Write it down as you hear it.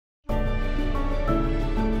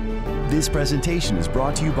This presentation is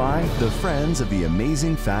brought to you by the Friends of the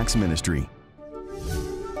Amazing Facts Ministry.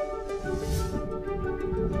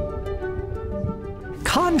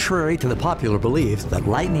 Contrary to the popular belief that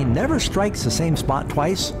lightning never strikes the same spot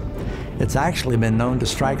twice, it's actually been known to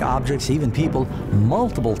strike objects, even people,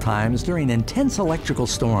 multiple times during intense electrical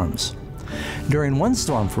storms. During one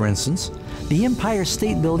storm, for instance, the Empire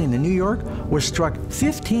State Building in New York was struck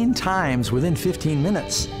 15 times within 15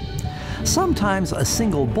 minutes. Sometimes a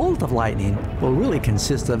single bolt of lightning will really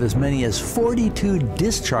consist of as many as 42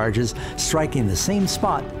 discharges striking the same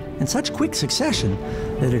spot in such quick succession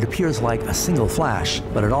that it appears like a single flash,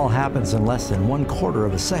 but it all happens in less than 1/4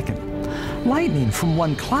 of a second. Lightning from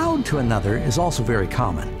one cloud to another is also very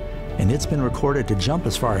common, and it's been recorded to jump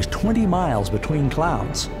as far as 20 miles between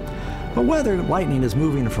clouds. But whether lightning is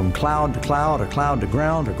moving from cloud to cloud, or cloud to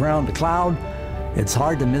ground, or ground to cloud, it's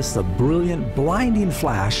hard to miss the brilliant, blinding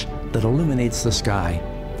flash that illuminates the sky.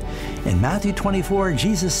 In Matthew 24,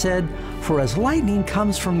 Jesus said, "For as lightning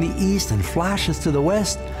comes from the east and flashes to the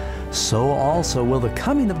west, so also will the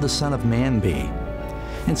coming of the Son of Man be."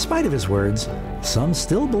 In spite of his words, some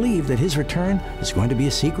still believe that his return is going to be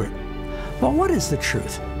a secret. But what is the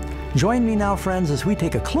truth? Join me now, friends, as we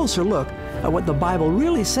take a closer look at what the Bible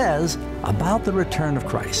really says about the return of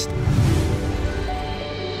Christ.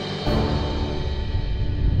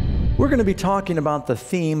 We're going to be talking about the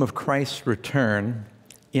theme of Christ's return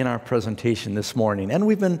in our presentation this morning. And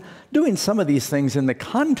we've been doing some of these things in the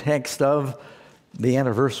context of the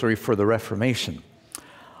anniversary for the Reformation.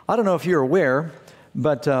 I don't know if you're aware,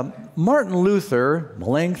 but Martin Luther,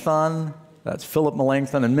 Melanchthon, that's Philip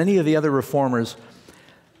Melanchthon, and many of the other reformers,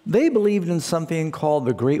 they believed in something called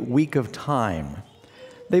the Great Week of Time.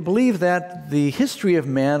 They believed that the history of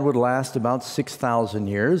man would last about 6,000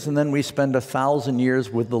 years, and then we spend 1,000 years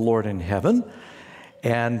with the Lord in heaven.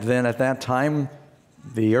 And then at that time,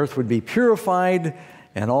 the earth would be purified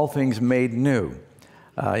and all things made new.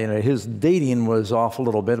 His dating was off a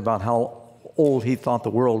little bit about how old he thought the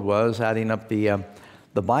world was, adding up the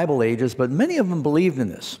Bible ages, but many of them believed in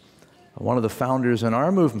this. One of the founders in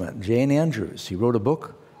our movement, J.N. Andrews, he wrote a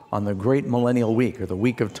book on the Great Millennial Week, or the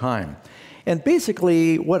Week of Time. And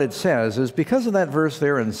basically what it says is, because of that verse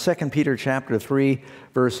there in 2 Peter chapter 3,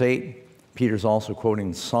 verse 8, Peter's also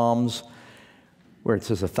quoting Psalms, where it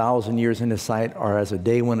says 1,000 years in his sight are as a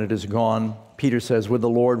day when it is gone. Peter says, with the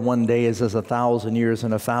Lord, one day is as 1,000 years,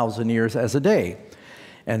 and 1,000 years as a day.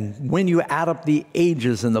 And when you add up the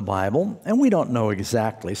ages in the Bible, and we don't know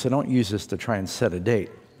exactly, so don't use this to try and set a date,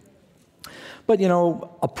 but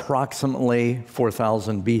approximately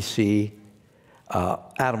 4,000 BC,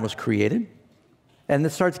 Adam was created. And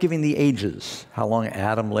it starts giving the ages, how long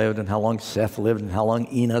Adam lived, and how long Seth lived, and how long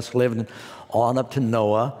Enos lived, and on up to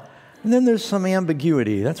Noah. And then there's some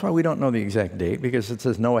ambiguity. That's why we don't know the exact date, because it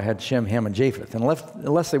says Noah had Shem, Ham, and Japheth. And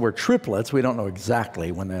unless they were triplets, we don't know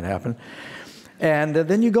exactly when that happened. And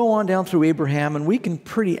then you go on down through Abraham, and we can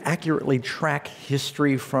pretty accurately track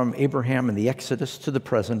history from Abraham and the Exodus to the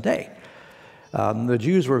present day. The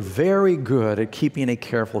Jews were very good at keeping a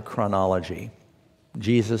careful chronology.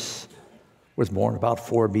 Jesus was born about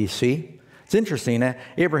 4 BC. It's interesting,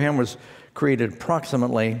 Abraham was created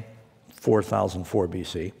approximately 4004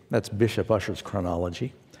 BC. That's Bishop Ussher's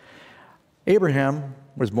chronology. Abraham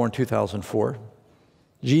was born 2004.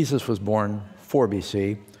 Jesus was born 4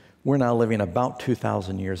 BC. We're now living about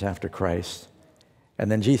 2,000 years after Christ. And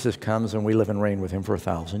then Jesus comes and we live and reign with him for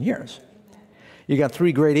 1,000 years. You got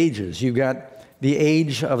 3 great ages. You've got the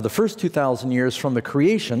age of the first 2,000 years from the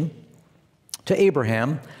creation to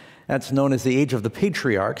Abraham. That's known as the age of the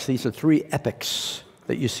patriarchs. These are 3 epics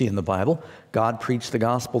that you see in the Bible. God preached the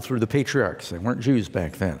gospel through the patriarchs. They weren't Jews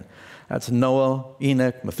back then. That's Noah,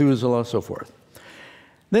 Enoch, Methuselah, so forth.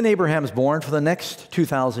 Then Abraham's born. For the next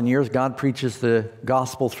 2,000 years, God preaches the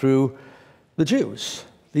gospel through the Jews,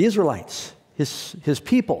 the Israelites, his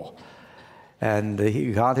people. And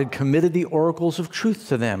God had committed the oracles of truth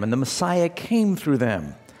to them, and the Messiah came through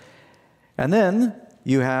them. And then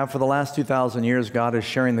you have, for the last 2,000 years, God is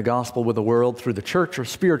sharing the gospel with the world through the church, or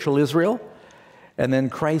spiritual Israel. And then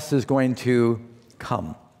Christ is going to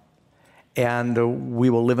come. And we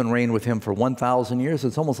will live and reign with him for 1,000 years.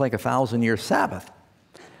 It's almost like a 1,000-year Sabbath.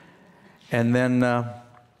 And then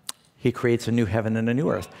he creates a new heaven and a new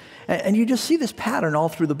earth. And you just see this pattern all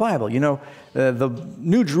through the Bible. The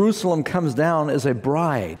New Jerusalem comes down as a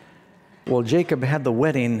bride. Well, Jacob had the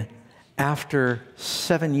wedding after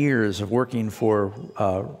 7 years of working for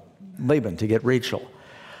Laban to get Rachel.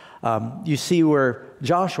 You see where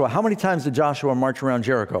Joshua, how many times did Joshua march around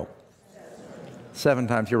Jericho? 7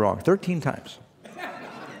 times. You're wrong. 13 times.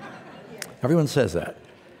 Everyone says that.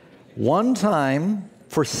 One time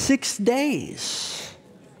for 6 days.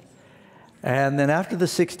 And then after the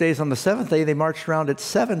 6 days, on the seventh day, they marched around it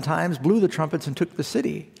 7 times, blew the trumpets, and took the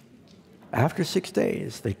city. After 6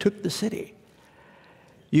 days, they took the city.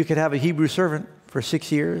 You could have a Hebrew servant for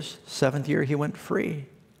 6 years. 7th year, he went free.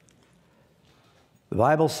 The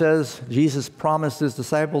Bible says, Jesus promised his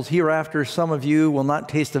disciples, hereafter some of you will not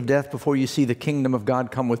taste of death before you see the kingdom of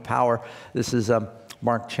God come with power. This is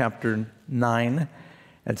Mark chapter 9.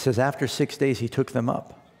 It says, after 6 days, he took them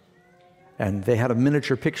up. And they had a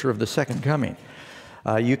miniature picture of the second coming.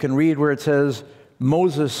 You can read where it says,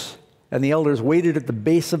 Moses and the elders waited at the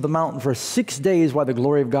base of the mountain for 6 days while the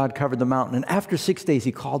glory of God covered the mountain. And after 6 days,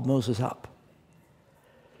 he called Moses up.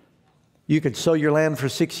 You could sow your land for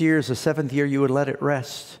 6 years. The 7th year, you would let it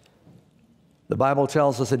rest. The Bible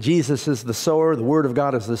tells us that Jesus is the sower. The Word of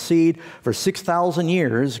God is the seed. For 6,000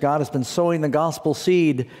 years, God has been sowing the gospel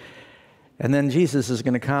seed. And then Jesus is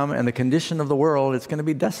going to come, and the condition of the world, it's going to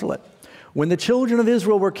be desolate. When the children of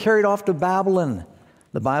Israel were carried off to Babylon,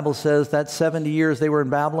 the Bible says that 70 years they were in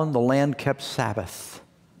Babylon, the land kept Sabbath.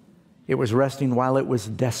 It was resting while it was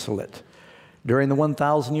desolate. During the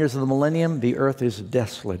 1,000 years of the millennium, the earth is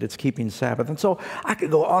desolate. It's keeping Sabbath. And so I could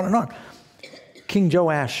go on and on. King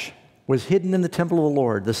Joash was hidden in the temple of the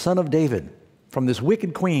Lord, the son of David, from this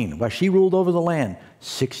wicked queen while she ruled over the land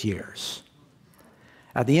 6 years.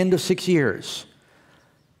 At the end of 6 years,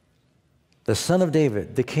 the son of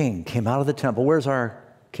David, the king, came out of the temple. Where's our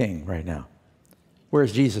king right now?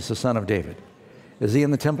 Where's Jesus, the son of David? Is he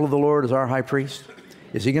in the temple of the Lord as our high priest?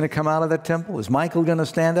 Is he going to come out of that temple? Is Michael going to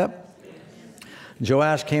stand up?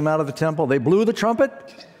 Joash came out of the temple. They blew the trumpet.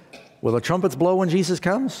 Will the trumpets blow when Jesus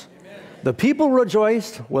comes? Amen. The people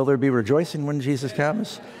rejoiced. Will there be rejoicing when Jesus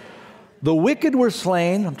comes? The wicked were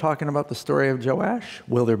slain. I'm talking about the story of Joash.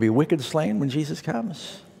 Will there be wicked slain when Jesus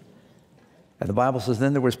comes? And the Bible says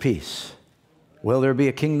then there was peace. Will there be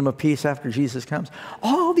a kingdom of peace after Jesus comes?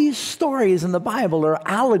 All these stories in the Bible are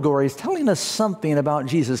allegories telling us something about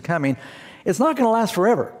Jesus coming. It's not going to last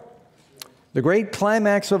forever. The great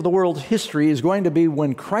climax of the world's history is going to be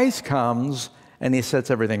when Christ comes and he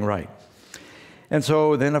sets everything right. And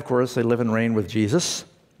so then, of course, they live and reign with Jesus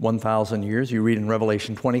 1,000 years. You read in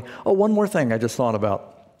Revelation 20. Oh, one more thing I just thought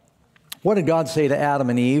about. What did God say to Adam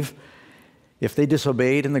and Eve if they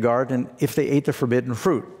disobeyed in the garden, if they ate the forbidden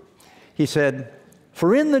fruit? He said,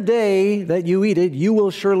 for in the day that you eat it, you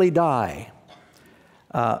will surely die.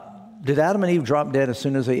 Did Adam and Eve drop dead as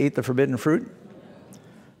soon as they ate the forbidden fruit?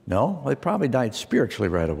 No, they probably died spiritually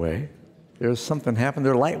right away. There was something happened.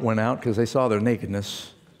 Their light went out because they saw their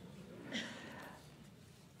nakedness.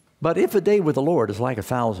 But if a day with the Lord is like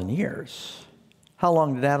 1,000 years, how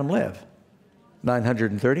long did Adam live?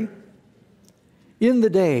 930? In the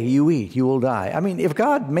day you eat, you will die. I mean, if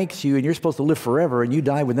God makes you and you're supposed to live forever and you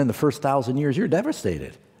die within the first 1,000 years, you're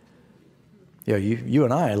devastated. You know, you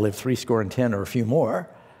and I lived 70 or a few more.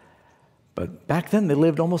 But back then, they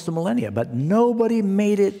lived almost a millennia. But nobody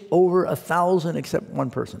made it over 1,000 except one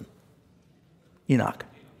person, Enoch.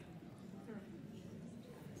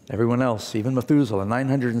 Everyone else, even Methuselah,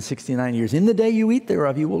 969 years. In the day you eat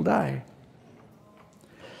thereof, you will die.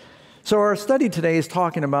 So our study today is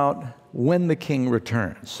talking about when the King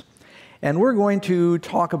returns. And we're going to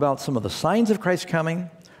talk about some of the signs of Christ's coming.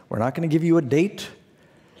 We're not going to give you a date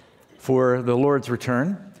for the Lord's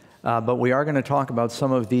return. But we are going to talk about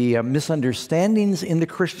some of the misunderstandings in the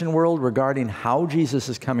Christian world regarding how Jesus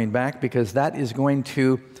is coming back, because that is going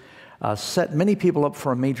to set many people up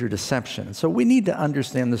for a major deception. So we need to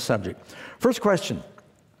understand the subject. First question,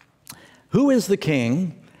 who is the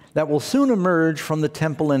king that will soon emerge from the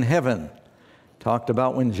temple in heaven? Talked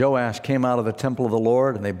about when Joash came out of the temple of the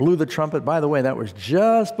Lord and they blew the trumpet. By the way, that was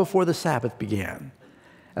just before the Sabbath began,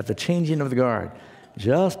 at the changing of the guard.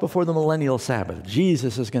 Just before the millennial Sabbath,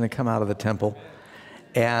 Jesus is going to come out of the temple,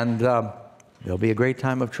 and there'll be a great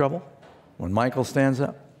time of trouble when Michael stands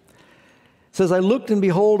up. It says, I looked and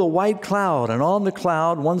behold a white cloud, and on the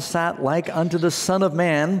cloud one sat like unto the Son of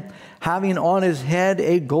Man, having on his head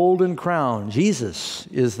a golden crown. Jesus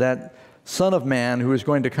is that Son of Man who is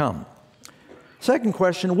going to come. Second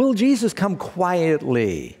question, will Jesus come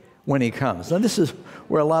quietly when he comes? Now this is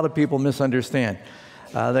where a lot of people misunderstand.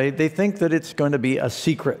 They think that it's going to be a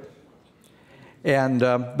secret. And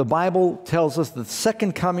the Bible tells us the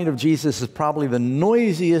second coming of Jesus is probably the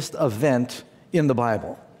noisiest event in the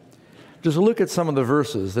Bible. Just look at some of the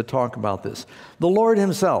verses that talk about this. The Lord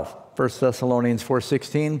himself, 1 Thessalonians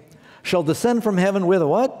 4:16, shall descend from heaven with a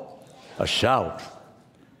what? A shout.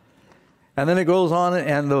 And then it goes on,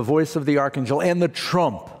 and the voice of the archangel, and the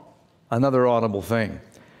trump, another audible thing.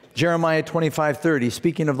 Jeremiah 25:30,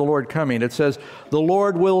 speaking of the Lord coming, it says, the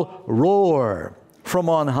Lord will roar from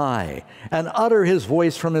on high and utter his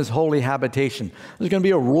voice from his holy habitation. There's going to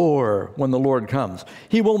be a roar when the Lord comes.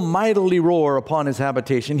 He will mightily roar upon his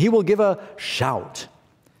habitation. He will give a shout.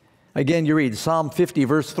 Again, you read Psalm 50,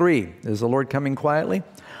 verse 3. Is the Lord coming quietly?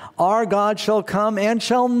 Our God shall come and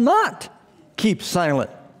shall not keep silent.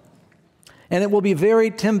 And it will be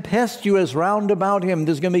very tempestuous round about him.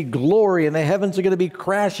 There's going to be glory, and the heavens are going to be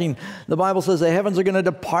crashing. The Bible says the heavens are going to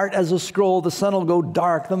depart as a scroll. The sun will go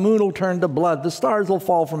dark. The moon will turn to blood. The stars will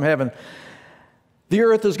fall from heaven. The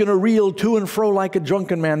earth is going to reel to and fro like a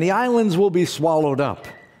drunken man. The islands will be swallowed up.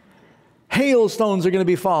 Hailstones are going to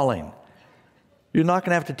be falling. You're not going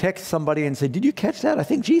to have to text somebody and say, did you catch that? I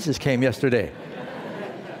think Jesus came yesterday.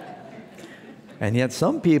 And yet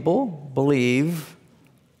some people believe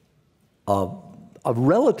a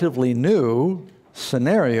relatively new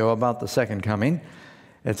scenario about the second coming.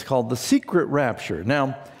 It's called the secret rapture.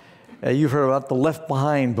 Now, you've heard about the Left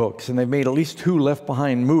Behind books, and they've made at least 2 Left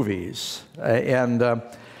Behind movies.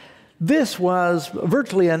 This was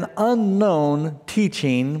virtually an unknown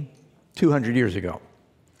teaching 200 years ago.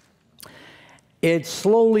 It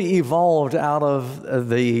slowly evolved out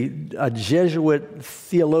of a Jesuit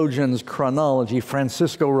theologian's chronology,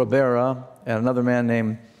 Francisco Ribera, and another man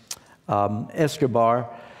named Escobar,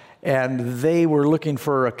 and they were looking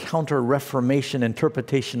for a counter-Reformation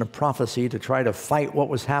interpretation of prophecy to try to fight what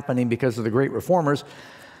was happening because of the great reformers.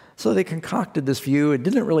 So they concocted this view. It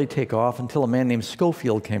didn't really take off until a man named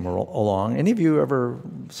Scofield came along. Any of you ever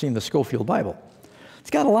seen the Scofield Bible? It's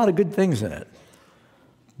got a lot of good things in it.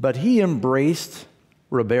 But he embraced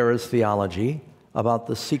Ribera's theology about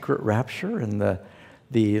the secret rapture and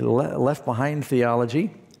the Left Behind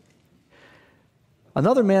theology.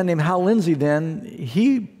 Another man named Hal Lindsey then,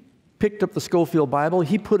 he picked up the Scofield Bible.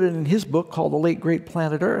 He put it in his book called The Late Great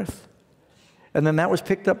Planet Earth. And then that was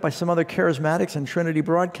picked up by some other charismatics and Trinity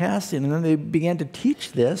Broadcasting, and then they began to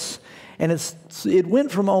teach this, and it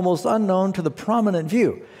went from almost unknown to the prominent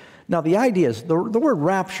view. Now, the idea is, the word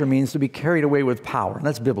rapture means to be carried away with power, and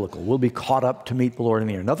that's biblical. We'll be caught up to meet the Lord in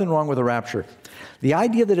the air. Nothing wrong with a rapture. The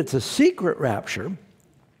idea that it's a secret rapture,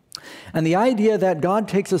 and the idea that God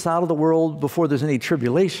takes us out of the world before there's any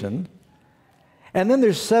tribulation, and then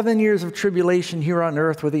there's 7 years of tribulation here on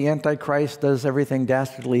earth where the Antichrist does everything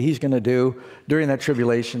dastardly he's going to do during that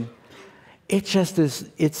tribulation. It just is,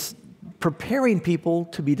 it's preparing people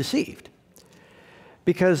to be deceived.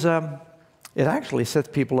 Because it actually sets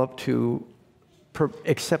people up to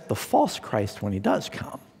accept the false Christ when he does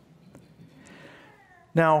come.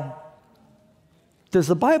 Now, does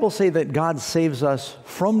the Bible say that God saves us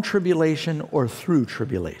from tribulation or through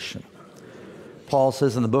tribulation? Paul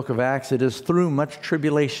says in the book of Acts, it is through much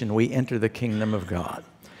tribulation we enter the kingdom of God.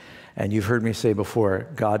 And you've heard me say before,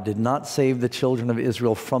 God did not save the children of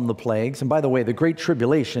Israel from the plagues. And by the way, the great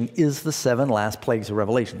tribulation is the 7 last plagues of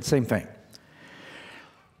Revelation. Same thing.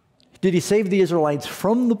 Did he save the Israelites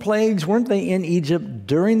from the plagues? Weren't they in Egypt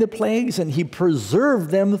during the plagues? And he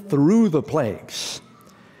preserved them through the plagues.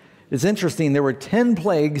 It's interesting, there were 10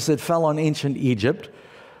 plagues that fell on ancient Egypt,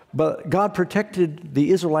 but God protected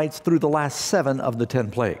the Israelites through the last 7 of the 10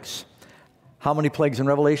 plagues. How many plagues in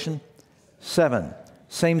Revelation? 7.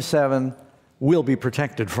 Same 7 we'll be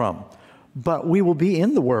protected from. But we will be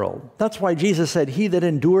in the world. That's why Jesus said, he that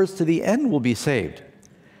endures to the end will be saved.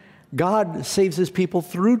 God saves his people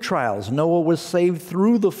through trials. Noah was saved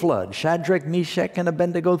through the flood. Shadrach, Meshach, and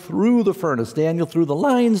Abednego through the furnace. Daniel through the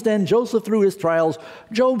lion's den. Joseph through his trials.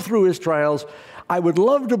 Job through his trials. I would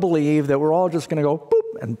love to believe that we're all just going to go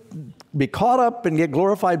boop and be caught up and get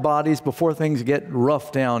glorified bodies before things get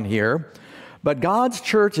rough down here. But God's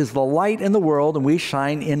church is the light in the world, and we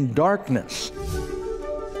shine in darkness.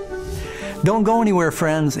 Don't go anywhere,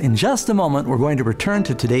 friends. In just a moment, we're going to return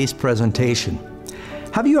to today's presentation.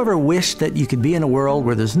 Have you ever wished that you could be in a world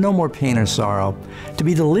where there's no more pain or sorrow, to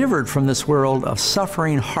be delivered from this world of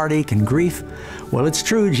suffering, heartache, and grief? Well, it's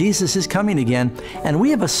true, Jesus is coming again, and we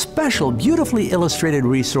have a special, beautifully illustrated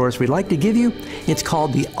resource we'd like to give you. It's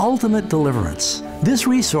called The Ultimate Deliverance. This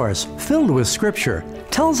resource, filled with Scripture,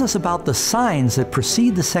 tells us about the signs that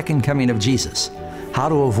precede the second coming of Jesus, how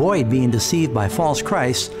to avoid being deceived by false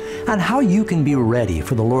Christs, and how you can be ready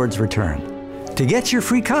for the Lord's return. To get your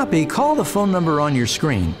free copy, call the phone number on your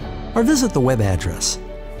screen or visit the web address.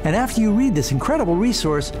 And after you read this incredible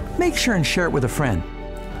resource, make sure and share it with a friend.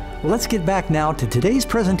 Well, let's get back now to today's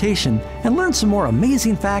presentation and learn some more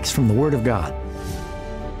amazing facts from the Word of God.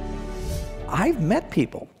 I've met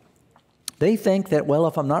people. They think that, well,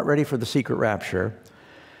 if I'm not ready for the secret rapture,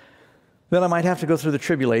 then I might have to go through the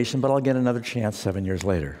tribulation, but I'll get another chance 7 years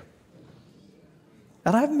later.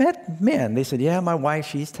 And I've met men, they said, yeah, my wife,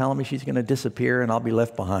 she's telling me she's going to disappear and I'll be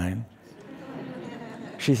left behind.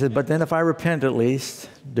 She said, but then if I repent at least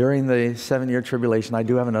during the 7-year tribulation, I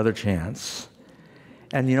do have another chance.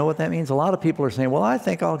 And you know what that means? A lot of people are saying, well, I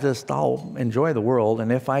think I'll enjoy the world.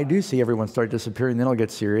 And if I do see everyone start disappearing, then I'll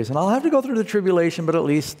get serious. And I'll have to go through the tribulation, but at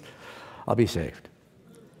least I'll be saved.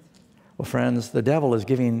 Well, friends, the devil is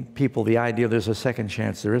giving people the idea there's a second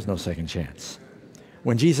chance. There is no second chance.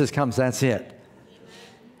 When Jesus comes, that's it.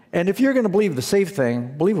 And if you're going to believe the safe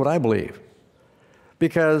thing, believe what I believe.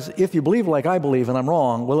 Because if you believe like I believe and I'm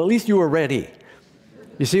wrong, well, at least you were ready.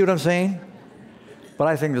 You see what I'm saying? But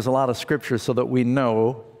I think there's a lot of scripture so that we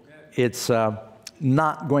know it's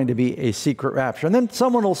not going to be a secret rapture. And then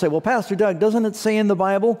someone will say, well, Pastor Doug, doesn't it say in the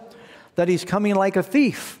Bible that he's coming like a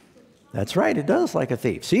thief? That's right, it does, like a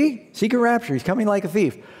thief. See? Secret rapture, he's coming like a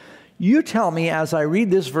thief. You tell me as I read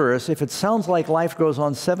this verse if it sounds like life goes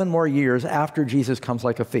on 7 more years after Jesus comes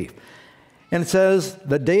like a thief. And it says,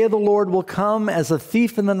 the day of the Lord will come as a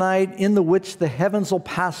thief in the night, in the which the heavens will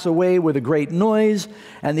pass away with a great noise,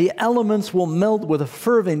 and the elements will melt with a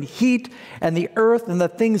fervent heat, and the earth and the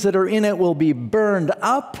things that are in it will be burned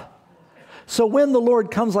up. So when the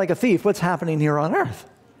Lord comes like a thief, what's happening here on earth?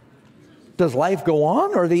 Does life go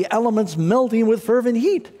on, or are the elements melting with fervent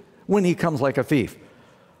heat when he comes like a thief?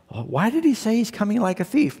 Well, why did he say he's coming like a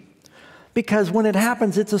thief? Because when it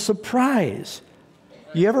happens, it's a surprise.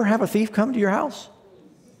 You ever have a thief come to your house?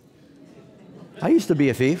 I used to be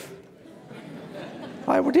a thief.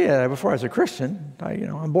 I did before I was a Christian.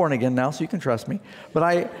 I'm born again now, so you can trust me. But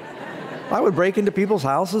I would break into people's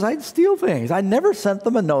houses. I'd steal things. I never sent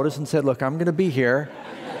them a notice and said, look, I'm going to be here.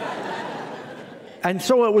 And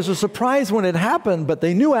so it was a surprise when it happened, but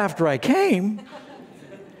they knew after I came.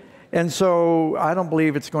 And so I don't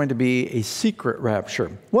believe it's going to be a secret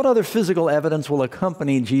rapture. What other physical evidence will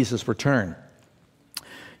accompany Jesus' return?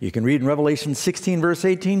 You can read in Revelation 16, verse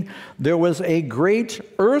 18, there was a great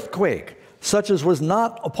earthquake, such as was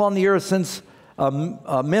not upon the earth since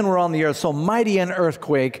men were on the earth, so mighty an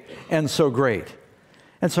earthquake and so great.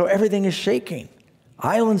 And so everything is shaking.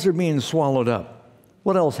 Islands are being swallowed up.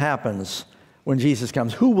 What else happens when Jesus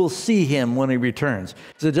comes? Who will see him when he returns?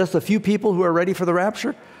 Is it just a few people who are ready for the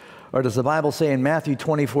rapture? Or does the Bible say in Matthew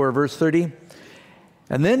 24, verse 30,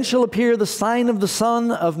 and then shall appear the sign of the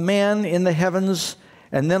Son of Man in the heavens,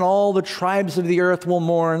 and then all the tribes of the earth will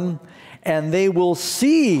mourn, and they will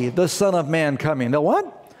see the Son of Man coming. They'll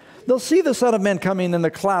what? They'll see the Son of Man coming in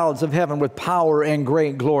the clouds of heaven with power and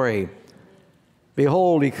great glory.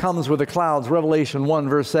 Behold, he comes with the clouds, Revelation 1,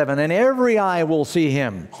 verse 7, and every eye will see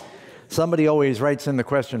him. Somebody always writes in the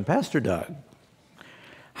question, Pastor Doug,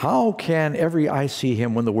 how can every eye see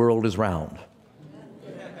him when the world is round?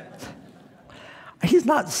 He's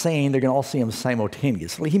not saying they're going to all see him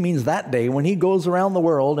simultaneously. He means that day when he goes around the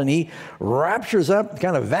world and he raptures up,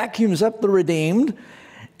 kind of vacuums up the redeemed,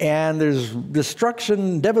 and there's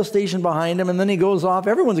destruction, devastation behind him, and then he goes off.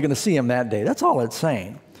 Everyone's going to see him that day. That's all it's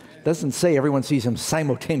saying. It doesn't say everyone sees him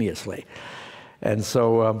simultaneously. And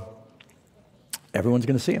so everyone's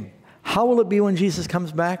going to see him. How will it be when Jesus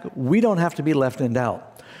comes back? We don't have to be left in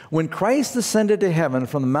doubt. When Christ ascended to heaven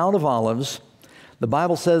from the Mount of Olives, the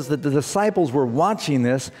Bible says that the disciples were watching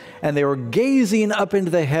this, and they were gazing up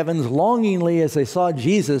into the heavens longingly as they saw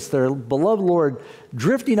Jesus, their beloved Lord,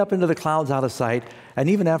 drifting up into the clouds out of sight. And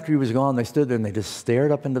even after he was gone, they stood there and they just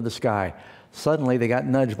stared up into the sky. Suddenly, they got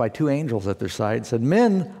nudged by 2 angels at their side and said,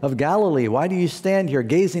 Men of Galilee, why do you stand here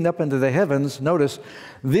gazing up into the heavens? Notice,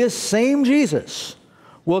 this same Jesus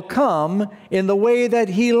will come in the way that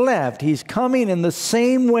he left. He's coming in the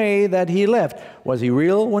same way that he left. Was he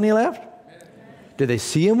real when he left? Did they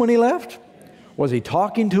see him when he left? Was he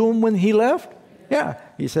talking to him when he left? Yeah.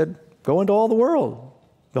 He said, go into all the world.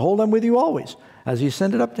 Behold, I'm with you always, as he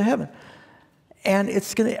ascended up to heaven. And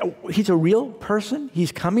he's a real person.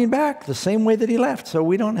 He's coming back the same way that he left. So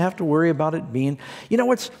we don't have to worry about it being,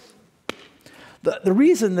 what's the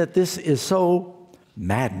reason that this is so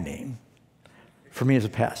maddening for me as a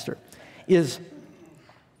pastor is,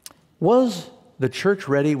 was the church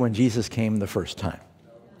ready when Jesus came the first time?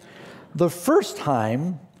 The first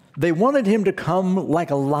time, they wanted him to come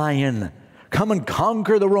like a lion, come and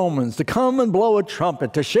conquer the Romans, to come and blow a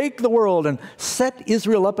trumpet, to shake the world and set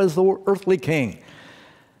Israel up as the earthly king.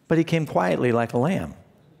 But he came quietly like a lamb.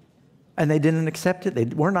 And they didn't accept it. They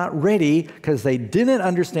were not ready because they didn't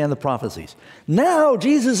understand the prophecies. Now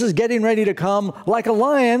Jesus is getting ready to come like a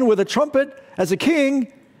lion with a trumpet as a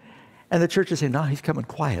king. And the church is saying, no, he's coming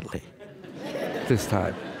quietly this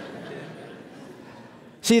time.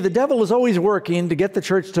 See, the devil is always working to get the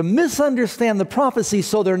church to misunderstand the prophecy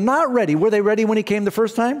so they're not ready. Were they ready when he came the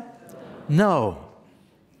first time? No.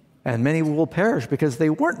 And many will perish because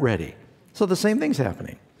they weren't ready. So the same thing's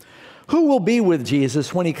happening. Who will be with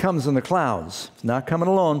Jesus when he comes in the clouds? He's not coming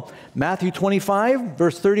alone. Matthew 25,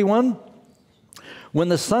 verse 31. When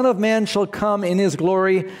the Son of Man shall come in his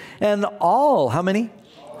glory, and all, how many?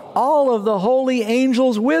 All of the holy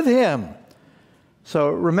angels with him. So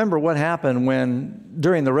remember what happened when,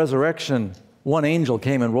 during the resurrection, one angel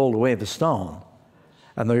came and rolled away the stone.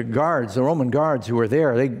 And the guards, the Roman guards who were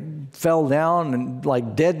there, they fell down and,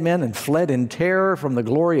 like dead men, and fled in terror from the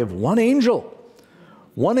glory of one angel.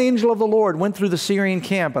 One angel of the Lord went through the Syrian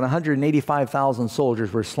camp, and 185,000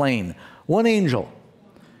 soldiers were slain. One angel.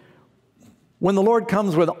 When the Lord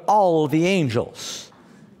comes with all the angels,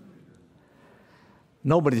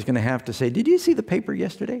 nobody's going to have to say, did you see the paper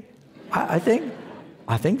yesterday? I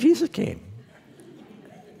think Jesus came.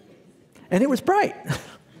 And it was bright.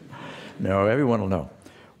 No, everyone will know.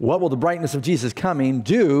 What will the brightness of Jesus coming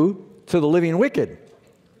do to the living wicked?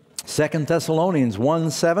 2 Thessalonians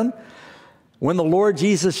 1:7. When the Lord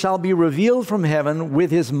Jesus shall be revealed from heaven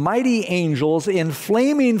with his mighty angels in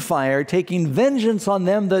flaming fire, taking vengeance on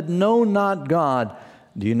them that know not God.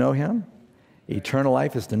 Do you know him? Eternal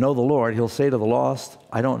life is to know the Lord. He'll say to the lost,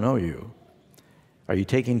 I don't know you. Are you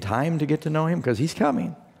taking time to get to know him? Because he's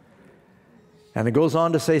coming. And it goes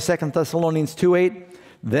on to say, 2 Thessalonians 2:8,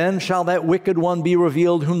 then shall that wicked one be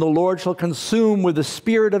revealed, whom the Lord shall consume with the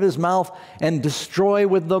spirit of his mouth and destroy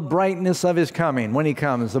with the brightness of his coming. When he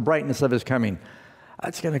comes, the brightness of his coming.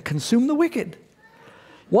 It's going to consume the wicked.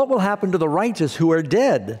 What will happen to the righteous who are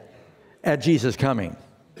dead at Jesus' coming?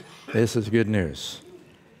 This is good news.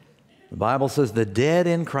 The Bible says the dead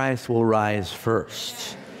in Christ will rise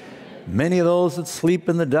first. Many of those that sleep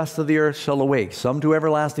in the dust of the earth shall awake, some to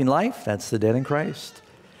everlasting life. That's the dead in Christ.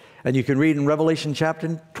 And you can read in Revelation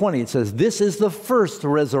chapter 20, it says, this is the first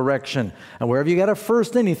resurrection. And wherever you got a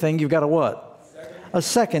first anything, you've got a what? A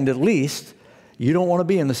second at least. You don't want to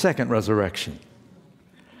be in the second resurrection.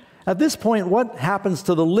 At this point, what happens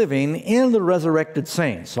to the living and the resurrected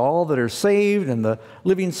saints? All that are saved and the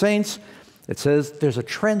living saints, it says there's a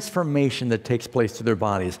transformation that takes place to their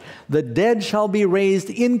bodies. The dead shall be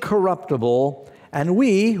raised incorruptible, and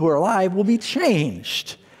we who are alive will be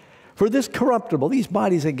changed. For this corruptible, these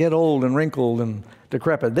bodies that get old and wrinkled and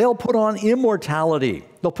decrepit, they'll put on immortality.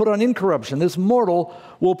 They'll put on incorruption. This mortal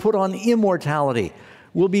will put on immortality.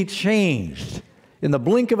 Will be changed in the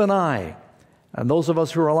blink of an eye. And those of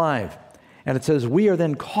us who are alive. And it says we are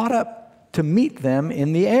then caught up to meet them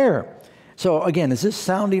in the air. So again, is this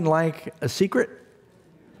sounding like a secret?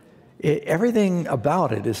 Everything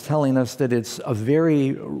about it is telling us that it's a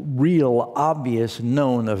very real, obvious,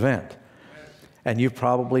 known event. And you've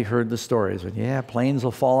probably heard the stories. Yeah, planes will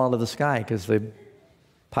fall out of the sky because the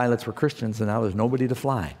pilots were Christians and now there's nobody to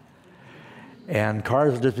fly. And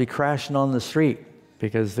cars will just be crashing on the street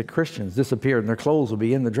because the Christians disappeared and their clothes will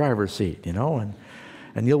be in the driver's seat, you know.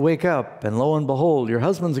 And you'll wake up and lo and behold, your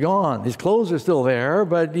husband's gone. His clothes are still there,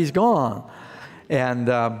 but he's gone. And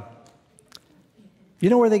you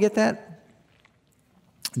know where they get that?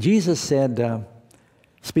 Jesus said,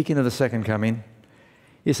 speaking of the second coming,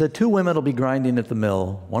 he said, 2 women will be grinding at the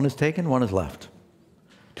mill. One is taken, one is left.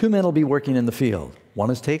 2 men will be working in the field.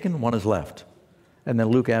 One is taken, one is left. And then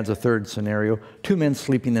Luke adds a third scenario, 2 men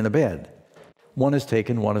sleeping in a bed. One is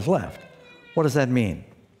taken, one is left. What does that mean?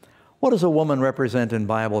 What does a woman represent in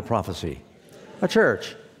Bible prophecy? A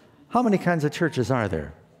church. How many kinds of churches are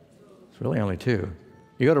there? It's really only 2.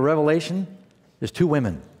 You go to Revelation, there's 2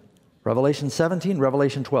 women. Revelation 17,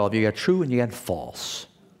 Revelation 12. You got true and you got false.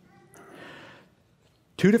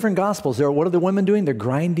 2 different gospels there. What are the women doing? They're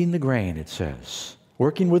grinding the grain, it says.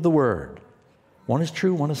 Working with the word. One is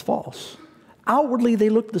true, one is false. Outwardly, they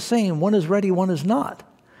look the same. One is ready, one is not.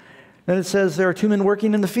 Then it says there are 2 men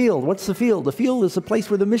working in the field. What's the field? The field is the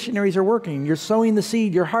place where the missionaries are working. You're sowing the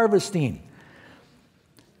seed, you're harvesting.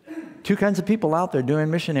 2 kinds of people out there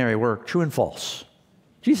doing missionary work, true and false.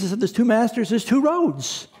 Jesus said there's 2 masters, there's 2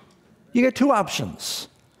 roads. You get 2 options.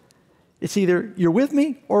 It's either you're with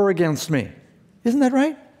me or against me. Isn't that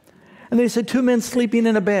right? And they said 2 men sleeping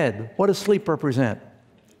in a bed. What does sleep represent?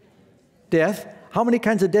 Death. How many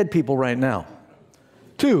kinds of dead people right now?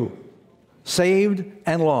 2. Saved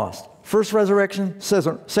and lost. First resurrection,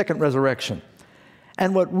 second resurrection.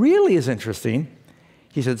 And what really is interesting,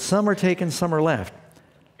 he said some are taken, some are left.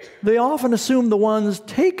 They often assume the ones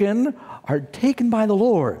taken are taken by the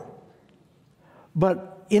Lord. But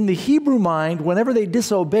in the Hebrew mind, whenever they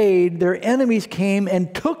disobeyed, their enemies came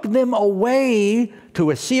and took them away to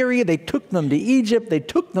Assyria. They took them to Egypt. They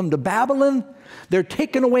took them to Babylon. They're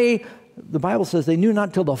taken away. The Bible says they knew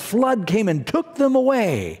not till the flood came and took them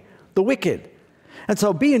away, the wicked. And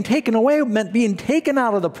so being taken away meant being taken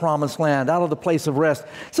out of the promised land, out of the place of rest.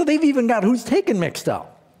 So they've even got who's taken mixed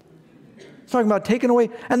up. It's talking about taken away.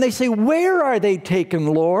 And they say, where are they taken,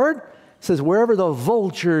 Lord? It says, wherever the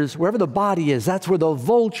vultures, wherever the body is, that's where the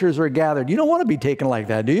vultures are gathered. You don't want to be taken like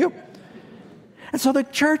that, do you? And so the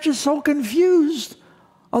church is so confused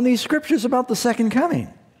on these scriptures about the second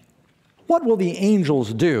coming. What will the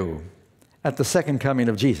angels do at the second coming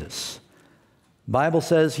of Jesus? The Bible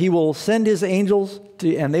says he will send his angels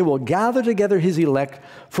and they will gather together his elect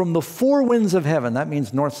from the four winds of heaven. That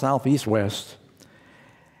means north, south, east, west.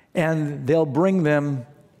 And they'll bring them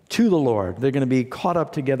to the Lord. They're going to be caught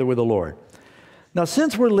up together with the Lord. Now,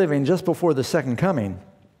 since we're living just before the second coming,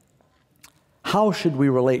 how should we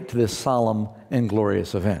relate to this solemn and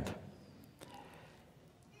glorious event?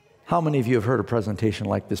 How many of you have heard a presentation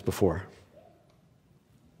like this before?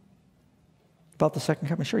 About the second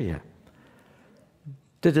coming? Sure you have.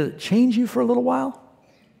 Did it change you for a little while?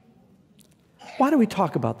 Why do we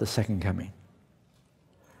talk about the second coming?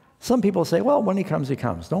 Some people say, well, when he comes, he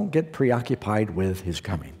comes. Don't get preoccupied with his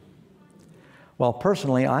coming. Well,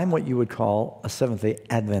 personally, I'm what you would call a Seventh-day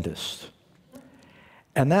Adventist.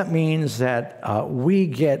 And that means that we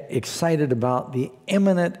get excited about the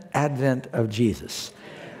imminent advent of Jesus.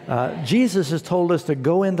 Jesus has told us to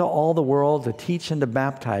go into all the world, to teach and to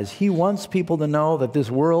baptize. He wants people to know that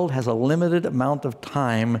this world has a limited amount of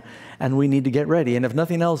time and we need to get ready. And if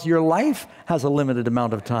nothing else, your life has a limited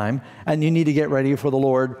amount of time and you need to get ready for the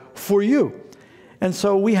Lord for you. And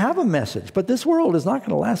so we have a message, but this world is not going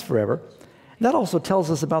to last forever. That also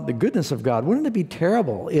tells us about the goodness of God. Wouldn't it be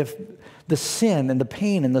terrible if the sin and the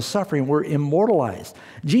pain and the suffering were immortalized?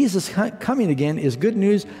 Jesus coming again is good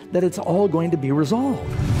news that it's all going to be resolved.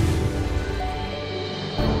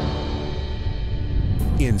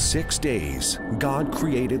 In 6 days, God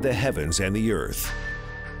created the heavens and the earth.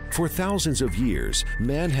 For thousands of years,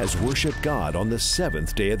 man has worshiped God on the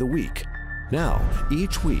seventh day of the week. Now,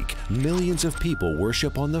 each week, millions of people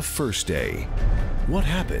worship on the first day. What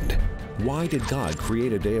happened? Why did God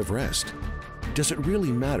create a day of rest? Does it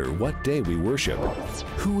really matter what day we worship?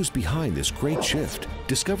 Who is behind this great shift?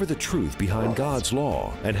 Discover the truth behind God's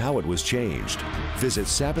law and how it was changed. Visit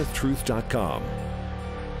SabbathTruth.com.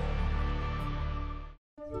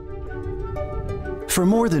 For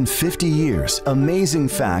more than 50 years, Amazing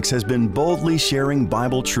Facts has been boldly sharing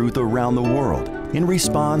Bible truth around the world in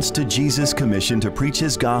response to Jesus' commission to preach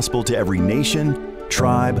his gospel to every nation,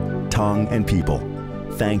 tribe, tongue, and people.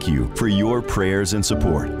 Thank you for your prayers and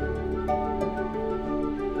support.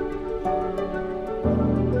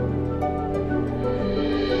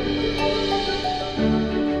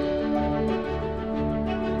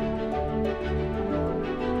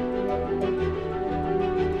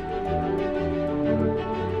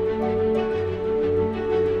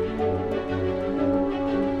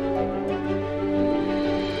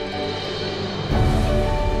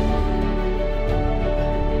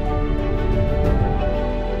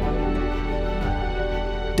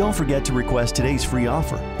 Don't forget to request today's free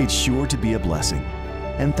offer. It's sure to be a blessing.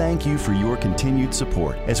 And thank you for your continued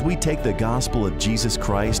support as we take the gospel of Jesus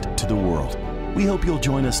Christ to the world. We hope you'll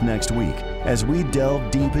join us next week as we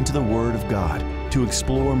delve deep into the Word of God to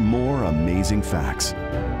explore more amazing facts.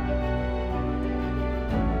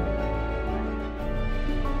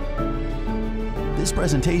 This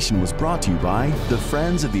presentation was brought to you by the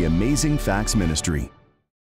Friends of the Amazing Facts Ministry.